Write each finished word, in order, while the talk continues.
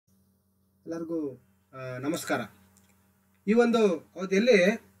ಎಲ್ಲರಿಗೂ ನಮಸ್ಕಾರ. ಈ ಒಂದು ಅವಧಿಯಲ್ಲಿ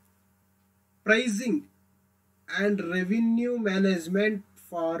pricing and revenue management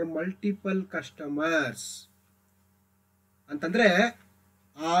for multiple customers ಅಂತಂದರೆ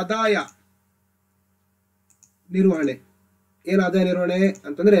ಆದಾಯ ನಿರ್ವಹಣೆ. ಏನು ಆದಾಯ ನಿರ್ವಹಣೆ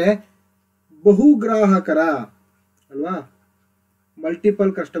ಅಂತಂದರೆ ಬಹುಗ್ರಾಹಕರ ಅಲ್ವಾ,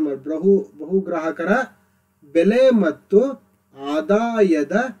 ಮಲ್ಟಿಪಲ್ ಕಸ್ಟಮರ್ ಬಹುಗ್ರಾಹಕರ ಬೆಲೆ ಮತ್ತು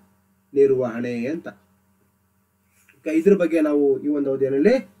ಆದಾಯದ ನಿರ್ವಹಣೆ ಅಂತ. ಇದ್ರ ಬಗ್ಗೆ ನಾವು ಈ ಒಂದು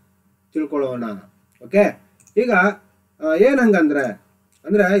ಅವಧಿಯಲ್ಲಿ ತಿಳ್ಕೊಳ್ಳೋಣ. ಓಕೆ, ಈಗ ಏನು ಹಂಗಂದ್ರೆ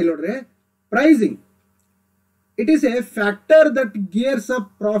ಇಲ್ಲಿ ನೋಡ್ರಿ, pricing it is A factor that gears up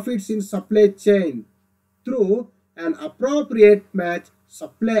profits in supply chain through on appropriate match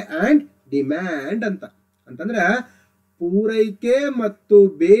supply and demand ಅಂತಂದ್ರೆ ಪೂರೈಕೆ ಮತ್ತು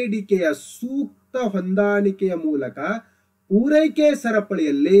ಬೇಡಿಕೆಯ ಸೂಕ್ತ ಹೊಂದಾಣಿಕೆಯ ಮೂಲಕ ಪೂರೈಕೆ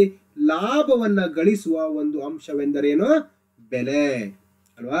ಸರಪಳಿಯಲ್ಲಿ ಲಾಭವನ್ನ ಗಳಿಸುವ ಒಂದು ಅಂಶವೆಂದರೇನು? ಬೆಲೆ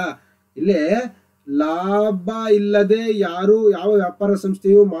ಅಲ್ವಾ. ಇಲ್ಲೇ ಲಾಭ ಇಲ್ಲದೆ ಯಾವ ವ್ಯಾಪಾರ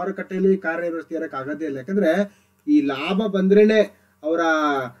ಸಂಸ್ಥೆಯು ಮಾರುಕಟ್ಟೆಯಲ್ಲಿ ಕಾರ್ಯನಿರ್ವಹಿಸ್ತಾ ಇರಕ್ಕಾಗದೇ ಇಲ್ಲ. ಯಾಕಂದ್ರೆ ಈ ಲಾಭ ಬಂದ್ರೇನೆ ಅವರ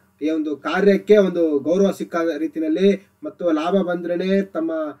ಈ ಒಂದು ಕಾರ್ಯಕ್ಕೆ ಒಂದು ಗೌರವ ಸಿಕ್ಕ ರೀತಿಯಲ್ಲಿ, ಮತ್ತು ಲಾಭ ಬಂದ್ರೇನೆ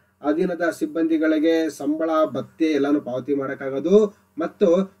ತಮ್ಮ ಅಧೀನದ ಸಿಬ್ಬಂದಿಗಳಿಗೆ ಸಂಬಳ ಭತ್ಯೆ ಎಲ್ಲಾನು ಪಾವತಿ ಮಾಡೋಕ್ಕಾಗೋದು, ಮತ್ತು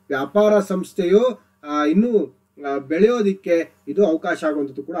ವ್ಯಾಪಾರ ಸಂಸ್ಥೆಯು ಇನ್ನೂ ಬೆಳೆಯೋದಿಕ್ಕೆ ಇದು ಅವಕಾಶ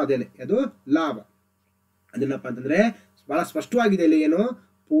ಆಗುವಂಥದ್ದು ಕೂಡ ಅದೇನೆ, ಅದು ಲಾಭ. ಅದೇನಪ್ಪ ಅಂತಂದ್ರೆ ಬಹಳ ಸ್ಪಷ್ಟವಾಗಿದೆ ಇಲ್ಲಿ, ಏನು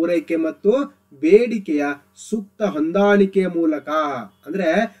ಪೂರೈಕೆ ಮತ್ತು ಬೇಡಿಕೆಯ ಸೂಕ್ತ ಹೊಂದಾಣಿಕೆಯ ಮೂಲಕ. ಅಂದ್ರೆ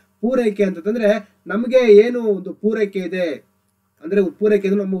ಪೂರೈಕೆ ಅಂತಂದ್ರೆ ನಮಗೆ ಏನು ಒಂದು ಪೂರೈಕೆ ಇದೆ ಅಂದ್ರೆ ಪೂರೈಕೆ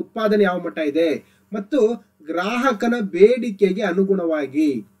ಅಂದ್ರೆ ನಮ್ಮ ಉತ್ಪಾದನೆ ಯಾವ ಮಟ್ಟ ಇದೆ, ಮತ್ತು ಗ್ರಾಹಕನ ಬೇಡಿಕೆಗೆ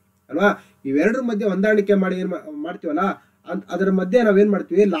ಅನುಗುಣವಾಗಿ ಅಲ್ವಾ, ಇವೆರಡರ ಮಧ್ಯೆ ಹೊಂದಾಣಿಕೆ ಮಾಡ್ತೀವಲ್ಲ, ಅದರ ಮಧ್ಯೆ ನಾವೇನ್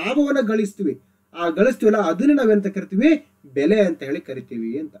ಮಾಡ್ತೀವಿ, ಲಾಭವನ್ನ ಗಳಿಸ್ತೀವಿ. ಗಳಿಸ್ತೀವಲ್ಲ ಅದನ್ನ ನಾವೇಂತ ಕರಿತೀವಿ, ಬೆಲೆ ಅಂತ ಹೇಳಿ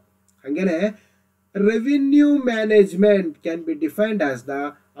ಕರಿತೀವಿ ಅಂತ. ಹಂಗೇನೆ revenue management can be defined as the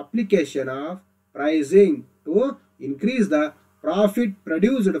application of pricing to increase the profit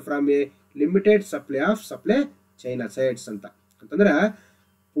produced from A limited supply of supply chain assets ಅಂತಂದ್ರೆ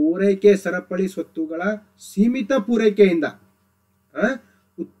ಪೂರೈಕೆ ಸರಪಳಿ ಸ್ವತ್ತುಗಳ ಸೀಮಿತ ಪೂರೈಕೆಯಿಂದ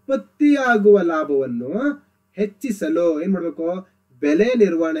ಉತ್ಪತ್ತಿಯಾಗುವ ಲಾಭವನ್ನು ಹೆಚ್ಚಿಸಲು ಏನ್ ಮಾಡ್ಬೇಕು, ಬೆಲೆ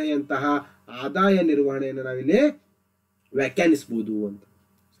ನಿರ್ವಹಣೆಯಂತಹ ಆದಾಯ ನಿರ್ವಹಣೆಯನ್ನು ನಾವಿಲ್ಲಿ ವ್ಯಾಖ್ಯಾನಿಸಬಹುದು ಅಂತ.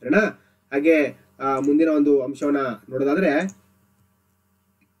 ಸರಿನಾ? ಹಾಗೆ ಮುಂದಿನ ಒಂದು ಅಂಶವನ್ನ ನೋಡೋದಾದ್ರೆ,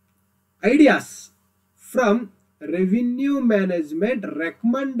 ideas from revenue management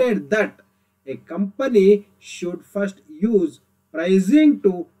recommended that A company should first use pricing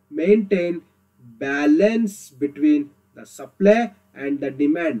to maintain balance between the supply and the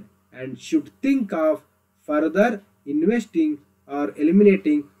demand, and should think of further investing or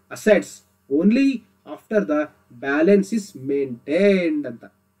eliminating assets only after the balance is maintained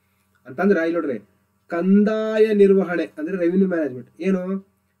ಅಂತಂದ್ರೆ ಇಲ್ಲಿ ನೋಡ್ರಿ, ಕಂದಾಯ ನಿರ್ವಹಣೆ ಅಂದ್ರೆ revenue management ಏನು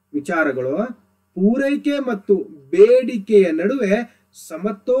ವಿಚಾರಗಳು ಪೂರೈಕೆ ಮತ್ತು ಬೇಡಿಕೆಯ ನಡುವೆ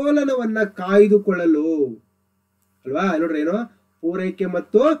ಸಮತೋಲನವನ್ನ ಕಾಯ್ದುಕೊಳ್ಳಲು ಅಲ್ವಾ. ನೋಡ್ರಿ, ಏನು ಪೂರೈಕೆ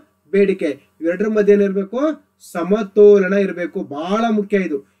ಮತ್ತು ಬೇಡಿಕೆ ಇವೆರಡರ ಮಧ್ಯೆ ಏನಿರ್ಬೇಕು, ಸಮತೋಲನ ಇರಬೇಕು. ಬಹಳ ಮುಖ್ಯ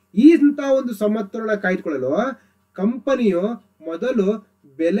ಇದು. ಇಂಥ ಒಂದು ಸಮತೋಲನ ಕಾಯ್ದುಕೊಳ್ಳಲು ಕಂಪನಿಯು ಮೊದಲು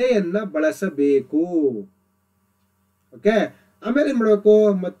ಬೆಲೆಯನ್ನ ಬಳಸಬೇಕು. ಓಕೆ, ಆಮೇಲೆ ಏನ್ ಮಾಡಬೇಕು,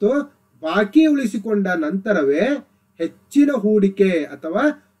 ಮತ್ತು ಬಾಕಿ ಉಳಿಸಿಕೊಂಡ ನಂತರವೇ ಹೆಚ್ಚಿನ ಹೂಡಿಕೆ ಅಥವಾ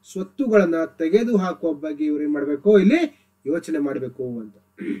ಸ್ವತ್ತುಗಳನ್ನ ತೆಗೆದು ಹಾಕುವ ಬಗ್ಗೆ ಇವ್ರು ಏನ್ ಮಾಡ್ಬೇಕು, ಇಲ್ಲಿ ಯೋಚನೆ ಮಾಡಬೇಕು ಅಂತ.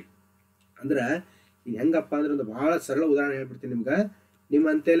 ಅಂದ್ರೆ ಇದು ಹೆಂಗಪ್ಪ ಅಂದ್ರೆ ಒಂದು ಬಹಳ ಸರಳ ಉದಾಹರಣೆ ಹೇಳ್ಬಿಡ್ತೀನಿ ನಿಮ್ಗೆ. ನಿಮ್ಮ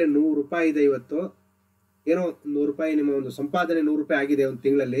ಅಂತೇಳಿ 100 ರೂಪಾಯಿ ಇದೆ, ಇವತ್ತು ಏನೋ 100 ರೂಪಾಯಿ ನಿಮ್ಮ ಒಂದು ಸಂಪಾದನೆ 100 ರೂಪಾಯಿ ಆಗಿದೆ, ಒಂದು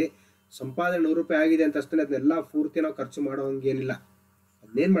ತಿಂಗಳಲ್ಲಿ ಸಂಪಾದನೆ 100 ರೂಪಾಯಿ ಆಗಿದೆ ಅಂತ ಅಷ್ಟೇ ಅದನ್ನೆಲ್ಲ ಪೂರ್ತಿ ನಾವು ಖರ್ಚು ಮಾಡೋ ಹಂಗೇನಿಲ್ಲ.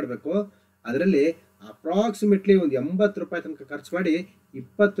 ಅದನ್ನೇನು ಮಾಡಬೇಕು, ಅದರಲ್ಲಿ ಅಪ್ರಾಕ್ಸಿಮೇಟ್ಲಿ ಒಂದು 80 ರೂಪಾಯಿ ತನಕ ಖರ್ಚು ಮಾಡಿ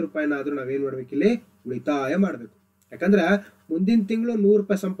 20 ರೂಪಾಯಿನಾದ್ರೂ ನಾವೇನು ಮಾಡ್ಬೇಕು, ಇಲ್ಲಿ ಉಳಿತಾಯ ಮಾಡಬೇಕು. ಯಾಕಂದ್ರೆ ಮುಂದಿನ ತಿಂಗಳು 100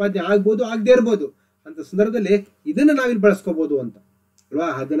 ರೂಪಾಯಿ ಸಂಪಾದನೆ ಆಗ್ಬೋದು, ಆಗದೆ ಇರ್ಬೋದು. ಅಂತ ಸಂದರ್ಭದಲ್ಲಿ ಇದನ್ನ ನಾವಿಲ್ಲಿ ಬಳಸ್ಕೋಬಹುದು ಅಂತ ಅಲ್ವಾ.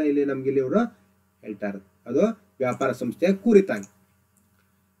 ಅದನ್ನ ಇಲ್ಲಿ ನಮ್ಗೆ ಇಲ್ಲಿ ಇವರು ಹೇಳ್ತಾ ಇರೋದು, ಅದು ವ್ಯಾಪಾರ ಸಂಸ್ಥೆಯ ಕುರಿತಾಗಿ.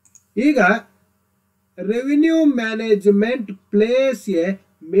 ಈಗ revenue management place A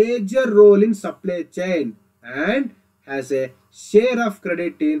major role in supply chain and has A share of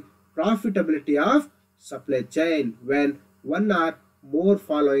credit in profitability of supply chain when one R more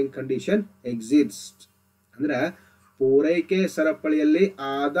following condition exist. ಅಂದ್ರೆ ಪೂರೈಕೆ ಸರಪಳಿಯಲ್ಲಿ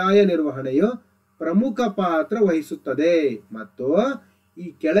ಆದಾಯ ನಿರ್ವಹಣೆಯು ಪ್ರಮುಖ ಪಾತ್ರ ವಹಿಸುತ್ತದೆ, ಮತ್ತು ಈ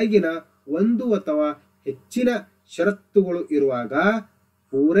ಕೆಳಗಿನ ಒಂದು ಅಥವಾ ಹೆಚ್ಚಿನ ಷರತ್ತುಗಳು ಇರುವಾಗ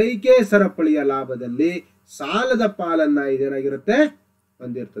ಪೂರೈಕೆ ಸರಪಳಿಯ ಲಾಭದಲ್ಲಿ ಸಾಲದ ಪಾಲನ್ನ ಇದೇನಾಗಿರುತ್ತೆ,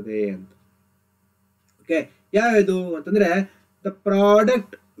 ಹೊಂದಿರ್ತದೆ ಅಂತ. ಓಕೆ, ಯಾವುದು ಅಂತಂದ್ರೆ the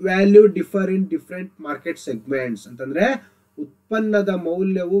product value differ in different market segments ಅಂತಂದ್ರೆ ಉತ್ಪನ್ನದ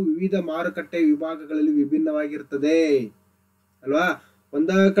ಮೌಲ್ಯವು ವಿವಿಧ ಮಾರುಕಟ್ಟೆ ವಿಭಾಗಗಳಲ್ಲಿ ವಿಭಿನ್ನವಾಗಿರ್ತದೆ ಅಲ್ವಾ.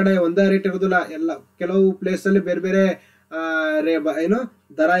 ಒಂದೇ ಕಡೆ ಒಂದೇ ರೇಟ್ ಇರೋದಿಲ್ಲ, ಎಲ್ಲ ಕೆಲವು ಪ್ಲೇಸ್ ಅಲ್ಲಿ ಬೇರೆ ಬೇರೆ ಏನು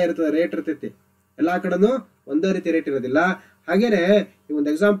ದರ ಇರ್ತದೆ, ರೇಟ್ ಇರ್ತೈತಿ. ಎಲ್ಲಾ ಕಡೆನೂ ಒಂದೇ ರೀತಿ ರೇಟ್ ಇರೋದಿಲ್ಲ. ಹಾಗೇನೆ ಈ ಒಂದು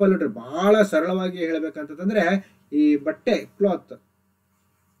ಎಕ್ಸಾಂಪಲ್ ನೋಡ್ರಿ, ಬಹಳ ಸರಳವಾಗಿ ಹೇಳ್ಬೇಕಂತಂದ್ರೆ ಈ ಬಟ್ಟೆ ಕ್ಲಾತ್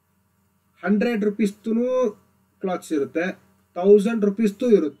 100 ರೂಪೀಸ್ತು ಕ್ಲಾತ್ಸ್ ಇರುತ್ತೆ, 1000 ರೂಪೀಸ್ತು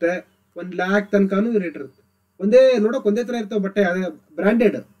ಇರುತ್ತೆ, 1,00,000 ತನಕನೂ ರೇಟ್ ಇರುತ್ತೆ. ಒಂದೇ ನೋಡಕ್ ಒಂದೇ ತರ ಇರ್ತವೆ ಬಟ್ಟೆ, ಅದೇ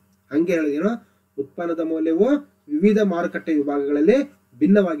ಬ್ರಾಂಡೆಡ್. ಹಂಗೆ ಹೇಳಿದೇನೋ ಉತ್ಪನ್ನದ ಮೌಲ್ಯವು ವಿವಿಧ ಮಾರುಕಟ್ಟೆ ವಿಭಾಗಗಳಲ್ಲಿ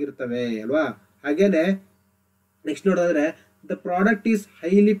ಭಿನ್ನವಾಗಿರ್ತವೆ ಅಲ್ವಾ. ಹಾಗೇನೆ ನೆಕ್ಸ್ಟ್ ನೋಡಿದ್ರೆ the product is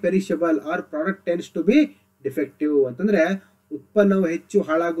highly perishable R product tends to B defective ಅಂತಂದ್ರೆ ಉತ್ಪನ್ನವು ಹೆಚ್ಚು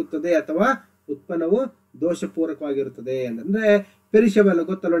ಹಾಳಾಗುತ್ತದೆ ಅಥವಾ ಉತ್ಪನ್ನವು ದೋಷಪೂರ್ವಕವಾಗಿರುತ್ತದೆ ಅಂತಂದ್ರೆ. ಪೆರಿಷಬಲ್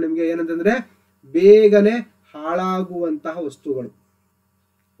ಗೊತ್ತಲ್ವ ನಿಮ್ಗೆ, ಏನಂತಂದ್ರೆ ಬೇಗನೆ ಹಾಳಾಗುವಂತಹ ವಸ್ತುಗಳು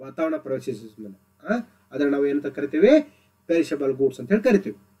ವಾತಾವರಣ ಪ್ರವೇಶಿಸಿದ ಮೇಲೆ ಅದನ್ನ ನಾವು ಏನಂತ ಕರಿತೀವಿ, ಪೆರಿಷಬಲ್ ಗೂಡ್ಸ್ ಅಂತ ಹೇಳಿ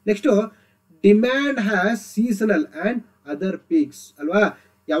ಕರಿತೀವಿ. Next demand has seasonal and other peaks ಅಲ್ವಾ.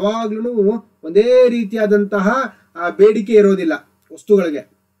 ಯಾವಾಗ್ಲೂ ಒಂದೇ ರೀತಿಯಾದಂತಹ ಬೇಡಿಕೆ ಇರೋದಿಲ್ಲ ವಸ್ತುಗಳಿಗೆ.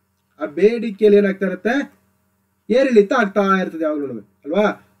 ಆ ಬೇಡಿಕೆಯಲ್ಲಿ ಏನಾಗ್ತಾ ಇರುತ್ತೆ, ಏರಿಳಿತ ಆಗ್ತಾ ಇರ್ತದೆ ಯಾವಾಗ್ಲೂ ಅಲ್ವಾ.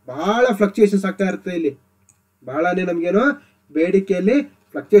 ಬಹಳ ಫ್ಲಕ್ಚುಯೇಷನ್ಸ್ ಆಗ್ತಾ ಇರುತ್ತೆ. ಇಲ್ಲಿ ಬಹಳನೇ ನಮ್ಗೇನು ಬೇಡಿಕೆಯಲ್ಲಿ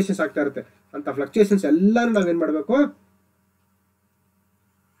ಫ್ಲಕ್ಚುಯೇಷನ್ಸ್ ಆಗ್ತಾ ಇರುತ್ತೆ. ಅಂತ ಫ್ಲಕ್ಚುಯೇಷನ್ಸ್ ಎಲ್ಲಾನು ನಾವೇನ್ ಮಾಡ್ಬೇಕು,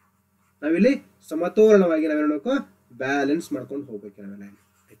 ನಾವಿಲ್ಲಿ ಸಮತೋಲನವಾಗಿ ನಾವೇನ್ ಮಾಡ್ಬೇಕು, ಬ್ಯಾಲೆನ್ಸ್ ಮಾಡ್ಕೊಂಡು ಹೋಗ್ಬೇಕು ನಾವೆಲ್ಲ,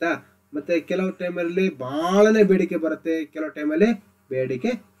 ಆಯ್ತಾ. ಮತ್ತೆ ಕೆಲವು ಟೈಮಲ್ಲಿ ಬಹಳನೇ ಬೇಡಿಕೆ ಬರುತ್ತೆ, ಕೆಲವು ಟೈಮಲ್ಲಿ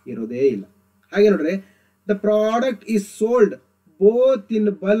ಬೇಡಿಕೆ ಇರೋದೇ ಇಲ್ಲ. ಹಾಗೆ ನೋಡ್ರಿ, the product is sold both in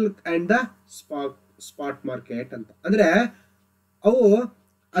bulk and the spot market ಅಂತ. ಅಂದ್ರೆ ಅವು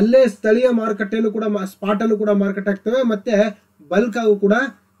ಅಲ್ಲೇ ಸ್ಥಳೀಯ ಮಾರುಕಟ್ಟೆಯಲ್ಲೂ ಕೂಡ, ಸ್ಪಾಟ್ ಅಲ್ಲೂ ಕೂಡ ಮಾರುಕಟ್ಟೆ ಆಗ್ತವೆ, ಮತ್ತೆ ಬಲ್ಕ್ ಆಗೂ ಕೂಡ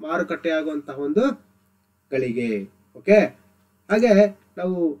ಮಾರುಕಟ್ಟೆ ಆಗುವಂತಹ ಒಂದು ಗಳಿಗೆ. ಓಕೆ, ಹಾಗೆ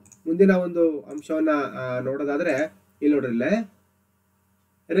ನಾವು ಮುಂದಿನ ಒಂದು ಅಂಶವನ್ನ ನೋಡೋದಾದ್ರೆ ಇಲ್ಲಿ ನೋಡ್ರಿ,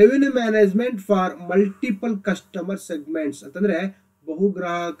 revenue management for multiple customer segments ಅಂತಂದ್ರೆ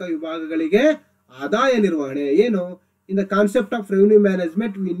ಬಹುಗ್ರಾಹಕ ವಿಭಾಗಗಳಿಗೆ ಆದಾಯ ನಿರ್ವಹಣೆ. ಏನು, in the concept of revenue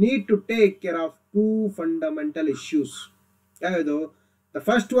management we need to take care of 2 fundamental issues. ಯಾವುದು? The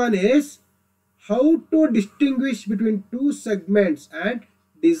first one is how to distinguish between 2 segments and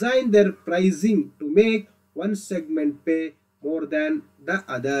design their pricing to make one segment pay more than the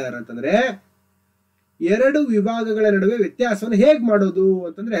other ಅಂತಂದ್ರೆ ಎರಡು ವಿಭಾಗಗಳ ನಡುವೆ ವ್ಯತ್ಯಾಸವನ್ನು ಹೇಗೆ ಮಾಡೋದು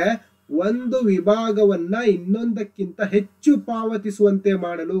ಅಂತಂದ್ರೆ ಒಂದು ವಿಭಾಗವನ್ನ ಇನ್ನೊಂದಕ್ಕಿಂತ ಹೆಚ್ಚು ಪಾವತಿಸುವಂತೆ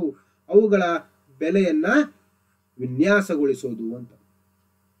ಮಾಡಲು ಅವುಗಳ ಬೆಲೆಯನ್ನ ವಿನ್ಯಾಸಗೊಳಿಸೋದು ಅಂತ.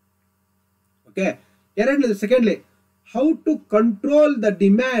 ಓಕೆ, ಎರಡನೇದು secondly how to control the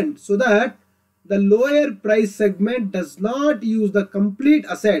demand so that the lower price segment does not use the complete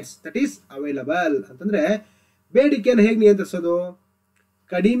assets that is available ಅಂತಂದ್ರೆ ಬೇಡಿಕೆಯನ್ನು ಹೇಗೆ ನಿಯಂತ್ರಿಸೋದು,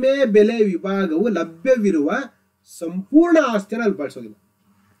 ಕಡಿಮೆ ಬೆಲೆ ವಿಭಾಗವು ಲಭ್ಯವಿರುವ ಸಂಪೂರ್ಣ ಆಸ್ತಿಯನ್ನು ಅಲ್ಲಿ ಬಳಸೋದಿಲ್ಲ.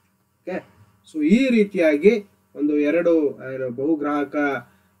 ಓಕೆ, ಸೊ ಈ ರೀತಿಯಾಗಿ ಒಂದು ಎರಡು ಬಹುಗ್ರಾಹಕ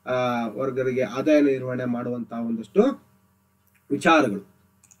ವರ್ಗರಿಗೆ ಆದಾಯ ನಿರ್ವಹಣೆ ಮಾಡುವಂತಹ ಒಂದಷ್ಟು ವಿಚಾರಗಳು.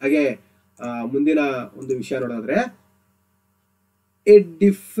 ಹಾಗೆ ಮುಂದಿನ ಒಂದು ವಿಷಯ ನೋಡೋದಾದ್ರೆ a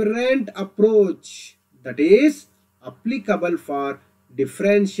different approach that is applicable for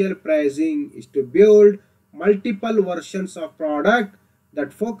differential pricing is to build multiple versions of product that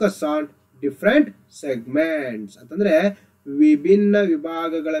focus on different segments ಅಂತಂದ್ರೆ ವಿಭಿನ್ನ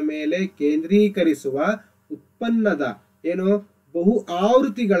ವಿಭಾಗಗಳ ಮೇಲೆ ಕೇಂದ್ರೀಕರಿಸುವ ಉತ್ಪನ್ನದ ಏನು ಬಹು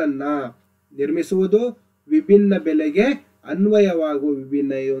ಆವೃತ್ತಿಗಳನ್ನ ನಿರ್ಮಿಸುವುದು ವಿಭಿನ್ನ ಬೆಲೆಗೆ ಅನ್ವಯವಾಗುವ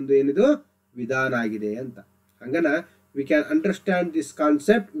ವಿಭಿನ್ನ ಒಂದು ಏನಿದು ವಿಧಾನ ಆಗಿದೆ ಅಂತ. ಹಂಗನ we can understand this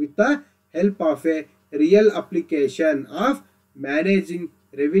concept with the help of a real application of managing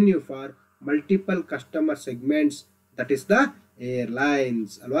revenue for multiple customer segments, that is the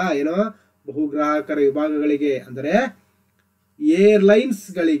airlines ಅಲ್ವಾ. ಏನೋ ಬಹುಗ್ರಾಹಕರ ವಿಭಾಗಗಳಿಗೆ ಅಂದರೆ ಏರ್ಲೈನ್ಸ್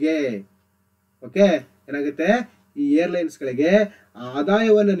ಗಳಿಗೆ, ಓಕೆ, ಏನಾಗುತ್ತೆ, ಈ ಏರ್ಲೈನ್ಸ್ ಗಳಿಗೆ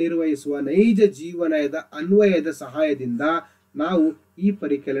ಆದಾಯವನ್ನು ನಿರ್ವಹಿಸುವ ನೈಜ ಜೀವನದ ಅನ್ವಯದ ಸಹಾಯದಿಂದ ನಾವು ಈ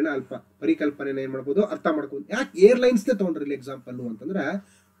ಪರಿಕಲ್ಪನೆ ಏನ್ ಮಾಡ್ಬೋದು, ಅರ್ಥ ಮಾಡ್ಬೋದು. ಯಾಕೆ ಏರ್ಲೈನ್ಸ್ ತಗೊಂಡ್ರಿ ಇಲ್ಲಿ ಎಕ್ಸಾಂಪಲ್ ಅಂತಂದ್ರೆ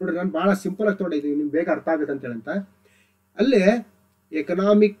ನೋಡ್ರಿ, ನಾನು ಬಹಳ ಸಿಂಪಲ್ ಆಗಿ ತಗೊಂಡಿದ್ದೀನಿ, ನಿಮ್ಗೆ ಬೇಗ ಅರ್ಥ ಆಗುತ್ತೆ ಅಂತ ಹೇಳಂತ. ಅಲ್ಲೇ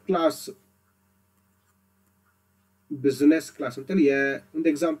ಎಕನಾಮಿಕ್ ಕ್ಲಾಸ್, ಬಿಸ್ನೆಸ್ ಕ್ಲಾಸ್ ಅಂತೇಳಿ ಒಂದು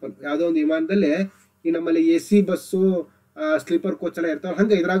ಎಕ್ಸಾಂಪಲ್, ಯಾವುದೋ ಒಂದು ವಿಮಾನದಲ್ಲಿ ಈ ನಮ್ಮಲ್ಲಿ AC ಬಸ್ಸು, ಸ್ಲೀಪರ್ ಕೋಚ್ ಎಲ್ಲ ಇರ್ತಾವೆ,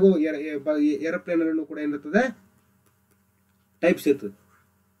 ಹಂಗೆ ಇದ್ರಾಗೂ ಏರೋಪ್ಲೇನ್ ಅಲ್ಲೂ ಕೂಡ ಏನಿರ್ತದೆ, ಟೈಪ್ಸ್ ಇರ್ತದೆ.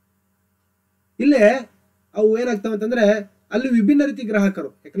 ಇಲ್ಲೇ ಅವು ಏನಾಗ್ತಾವ ಅಂತಂದ್ರೆ ಅಲ್ಲಿ ವಿಭಿನ್ನ ರೀತಿಯ ಗ್ರಾಹಕರು,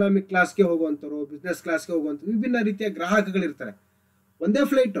 ಎಕನಾಮಿಕ್ ಕ್ಲಾಸ್ಗೆ ಹೋಗುವಂಥವ್ರು, ಬಿಸ್ನೆಸ್ ಕ್ಲಾಸ್ಗೆ ಹೋಗುವಂಥ ವಿಭಿನ್ನ ರೀತಿಯ ಗ್ರಾಹಕಗಳಿರ್ತಾರೆ. ಒಂದೇ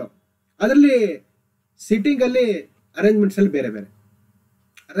ಫ್ಲೈಟು, ಅದರಲ್ಲಿ ಸೀಟಿಂಗ್ ಅಲ್ಲಿ ಅರೇಂಜ್ಮೆಂಟ್ಸ್ ಅಲ್ಲಿ ಬೇರೆ ಬೇರೆ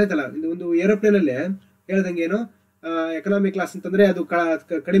ಅರ್ಥಾಯ್ತಲ್ಲ. ಇದು ಒಂದು ಏರೋಪ್ಲೇನ್ ಅಲ್ಲಿ ಹೇಳ್ದಂಗೆ ಏನು, ಎಕನಾಮಿಕ್ ಕ್ಲಾಸ್ ಅಂತಂದ್ರೆ ಅದು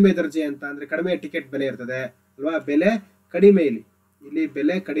ಕಡಿಮೆ ದರ್ಜೆ ಅಂತ, ಅಂದ್ರೆ ಕಡಿಮೆ ಟಿಕೆಟ್ ಬೆಲೆ ಇರ್ತದೆ ಅಲ್ವಾ, ಬೆಲೆ ಕಡಿಮೆ, ಇಲ್ಲಿ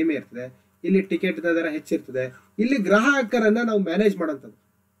ಬೆಲೆ ಕಡಿಮೆ ಇರ್ತದೆ, ಇಲ್ಲಿ ಟಿಕೆಟ್ ದರ ಹೆಚ್ಚಿರ್ತದೆ, ಇಲ್ಲಿ ಗ್ರಾಹಕರನ್ನ ನಾವು ಮ್ಯಾನೇಜ್ ಮಾಡೋಂಥದ್ದು.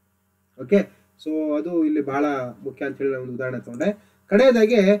 ಓಕೆ, ಸೊ ಅದು ಇಲ್ಲಿ ಬಹಳ ಮುಖ್ಯ ಅಂತ ಹೇಳಿ ಒಂದು ಉದಾಹರಣೆ ತಗೊಂಡೆ.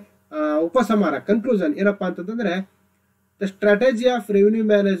 ಕಡೆಯದಾಗೆ ಉಪಸಂಹಾರ, ಕನ್ಕ್ಲೂಷನ್ ಏನಪ್ಪಾ ಅಂತಂದ್ರೆ, the strategy of revenue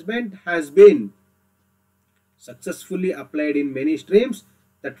management has been successfully applied in many streams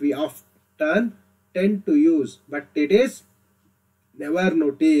that we often tend to use, but it is never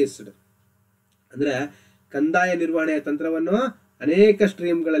noticed. ಅಂದ್ರೆ ಕಂದಾಯ ನಿರ್ವಹಣೆಯ ತಂತ್ರವನ್ನು ಅನೇಕ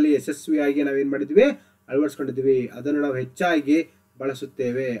ಸ್ಟ್ರೀಮ್ಗಳಲ್ಲಿ ಯಶಸ್ವಿಯಾಗಿ ನಾವೇನ್ ಮಾಡಿದ್ವಿ, ಅಳವಡಿಸ್ಕೊಂಡಿದ್ವಿ. ಅದನ್ನು ನಾವು ಹೆಚ್ಚಾಗಿ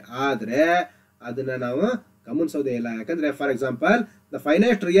ಬಳಸುತ್ತೇವೆ, ಆದ್ರೆ ಅದನ್ನ ನಾವು ಗಮನಿಸೋದೇ ಇಲ್ಲ. ಯಾಕಂದ್ರೆ for example, the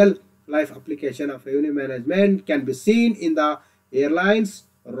finest real life application of revenue management can be seen in the airlines,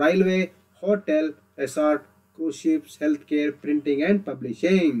 railway, hotel, resort, cruise ships, health care, printing and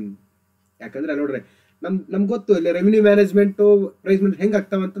publishing. ಯಾಕಂದ್ರೆ ನೋಡ್ರಿ, ನಮ್ಗೆ ಗೊತ್ತು ಇಲ್ಲಿ ರೆವಿನ್ಯೂ ಮ್ಯಾನೇಜ್ಮೆಂಟ್ ಪ್ರೈಸ್ ಹೆಂಗ್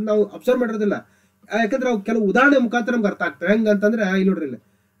ಆಗ್ತಾವ ಅಂತ ನಾವು ಅಬ್ಸರ್ವ್ ಮಾಡಿರೋದಿಲ್ಲ. ಯಾಕಂದ್ರೆ ಅವು ಕೆಲವು ಉದಾಹರಣೆ ಮುಖಾಂತರ ನಮ್ಗೆ ಅರ್ಥ ಆಗ್ತವೆ. ಹೆಂಗಂತಂದ್ರೆ ಇಲ್ಲಿ ನೋಡ್ರಿ,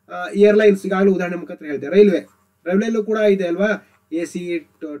 ಏರ್ಲೈನ್ಸ್ ಈಗಾಗಲೇ ಉದಾಹರಣೆ ಮುಖಾಂತರ ಹೇಳಿದೆ. ರೈಲ್ವೆಲ್ಲೂ ಕೂಡ ಇದೆ ಅಲ್ವಾ, AC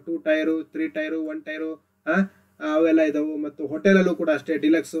 2 ಟೈರು, 3 ಟೈರು, 1 ಟೈರು ಅವೆಲ್ಲ ಇದಾವು. ಮತ್ತು ಹೋಟೆಲಲ್ಲೂ ಕೂಡ ಅಷ್ಟೇ,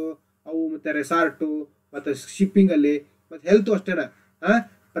 ಡಿಲಕ್ಸು ಅವು, ಮತ್ತೆ ರೆಸಾರ್ಟು, ಮತ್ತು ಶಿಪ್ಪಿಂಗ್ ಅಲ್ಲಿ, ಮತ್ತು health ಅಷ್ಟೇನ,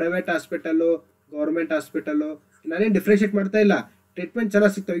 private hospital, government hospital, ನಾನೇನು ಡಿಫ್ರೆನ್ಶಿಯೇಟ್ ಮಾಡ್ತಾ ಇಲ್ಲ, ಟ್ರೀಟ್ಮೆಂಟ್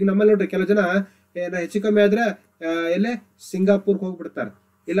ಚೆನ್ನಾಗಿ ಸಿಗ್ತವೆ. ಈಗ ನಮ್ಮಲ್ಲಿ ನೋಡ್ರಿ, ಕೆಲವು ಜನ ಹೆಚ್ಚು ಕಮ್ಮಿ ಆದ್ರೆ ಎಲ್ಲೇ ಸಿಂಗಾಪುರ್ಗೆ ಹೋಗ್ಬಿಡ್ತಾರೆ,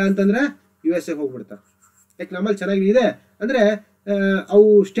 ಇಲ್ಲ ಅಂತಂದ್ರೆ USA ಹೋಗ್ಬಿಡ್ತಾರೆ. ಯಾಕೆ ನಮ್ಮಲ್ಲಿ ಚೆನ್ನಾಗಿ ಇದೆ ಅಂದ್ರೆ ಅವು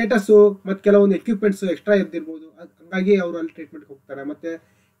ಸ್ಟೇಟಸ್ಸು ಮತ್ತು ಕೆಲವೊಂದು ಎಕ್ವಿಪ್ಮೆಂಟ್ಸ್ ಎಕ್ಸ್ಟ್ರಾ ಇರ್ತಿರ್ಬೋದು, ಹಂಗಾಗಿ ಅವರು ಅಲ್ಲಿ ಟ್ರೀಟ್ಮೆಂಟ್ಗೆ ಹೋಗ್ತಾರೆ. ಮತ್ತೆ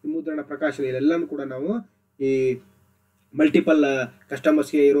ಈ ಮುದ್ರಣ, ಪ್ರಕಾಶನ, ಇಲ್ಲೆಲ್ಲನೂ ಕೂಡ ನಾವು ಈ ಮಲ್ಟಿಪಲ್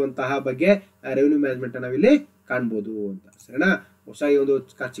ಕಸ್ಟಮರ್ಸ್ಗೆ ಇರುವಂತಹ ಬಗ್ಗೆ ರೆವಿನ್ಯೂ ಮ್ಯಾನೇಜ್ಮೆಂಟ್ ನಾವಿಲ್ಲಿ ಕಾಣ್ಬೋದು ಅಂತ. ಸರಿನಾ? ಹೊಸ ಒಂದು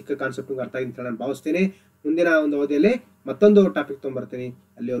ಚಿಕ್ಕ ಕಾನ್ಸೆಪ್ಟ್ ಅರ್ಥ ಆಗಿದೆ ಅಂತ ನಾನು ಭಾವಿಸ್ತೀನಿ. ಮುಂದಿನ ಒಂದು ಅವಧಿಯಲ್ಲಿ ಮತ್ತೊಂದು ಟಾಪಿಕ್ ತೊಗೊಂಡ್ಬರ್ತೀನಿ.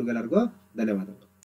 ಅಲ್ಲಿವರೆಗೂ ಎಲ್ಲರಿಗೂ ಧನ್ಯವಾದಗಳು.